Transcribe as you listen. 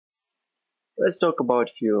Let's talk about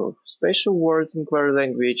a few special words in query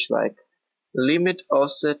language like limit,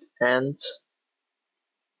 offset, and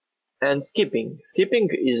skipping. Skipping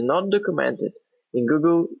is not documented in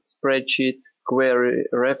Google Spreadsheet query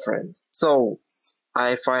reference. So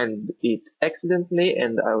I find it accidentally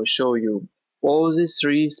and I will show you all these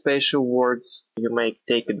three special words. You may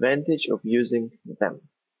take advantage of using them.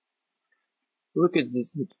 Look at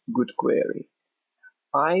this good query.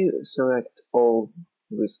 I select all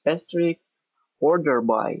with asterisks, order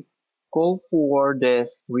by, call for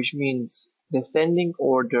desk, which means descending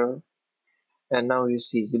order, and now you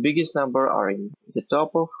see the biggest number are in the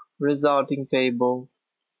top of resulting table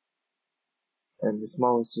and the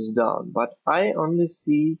smallest is down, but I only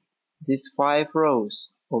see these 5 rows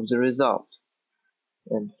of the result.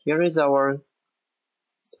 And here is our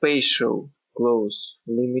spatial close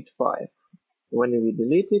limit 5. When we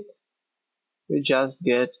delete it, we just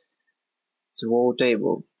get the whole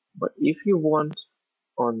table. But if you want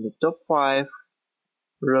on the top 5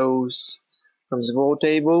 rows from the whole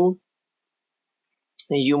table,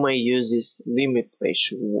 you may use this limit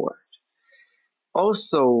spatial word.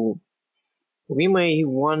 Also, we may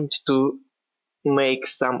want to make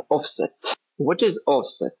some offset. What is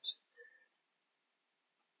offset?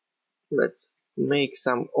 Let's make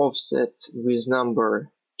some offset with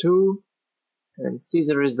number 2 and see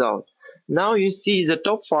the result. Now you see the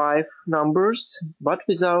top 5 numbers, but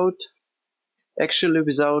without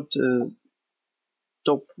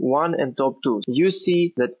top 1 and top 2. You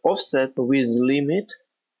see that offset with limit,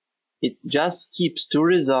 it just keeps 2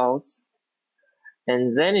 results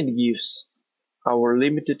and then it gives our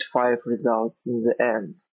limited 5 results in the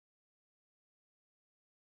end.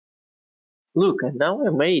 Look, and now I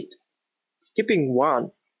made skipping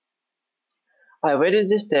 1. I've added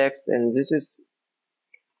this text and this is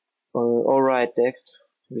alright text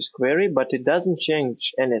with query, but it doesn't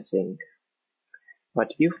change anything.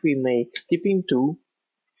 But if we make skipping 2,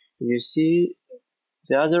 you see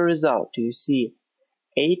the other result. You see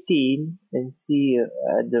 18 and see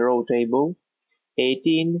at the row table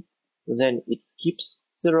 18, then it skips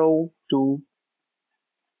the row 2,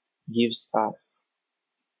 gives us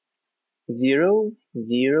 0,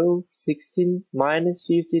 0, 16, minus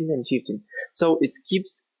 15 and 15. So it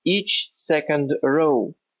skips each second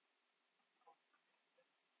row.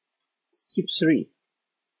 Skip 3.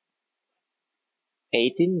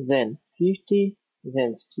 18, then 50,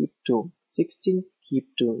 then skip 2. 16, skip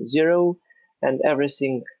 2, 0, and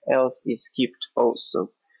everything else is skipped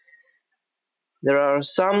also. There are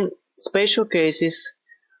some special cases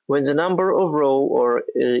when the number of row or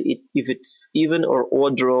if it's even or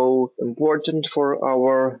odd row important for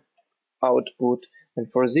our output, and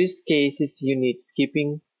for these cases you need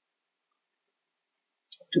skipping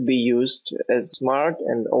to be used as smart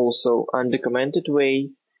and also undocumented way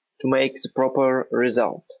to make the proper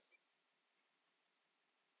result.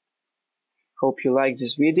 Hope you like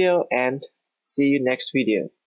this video and see you next video.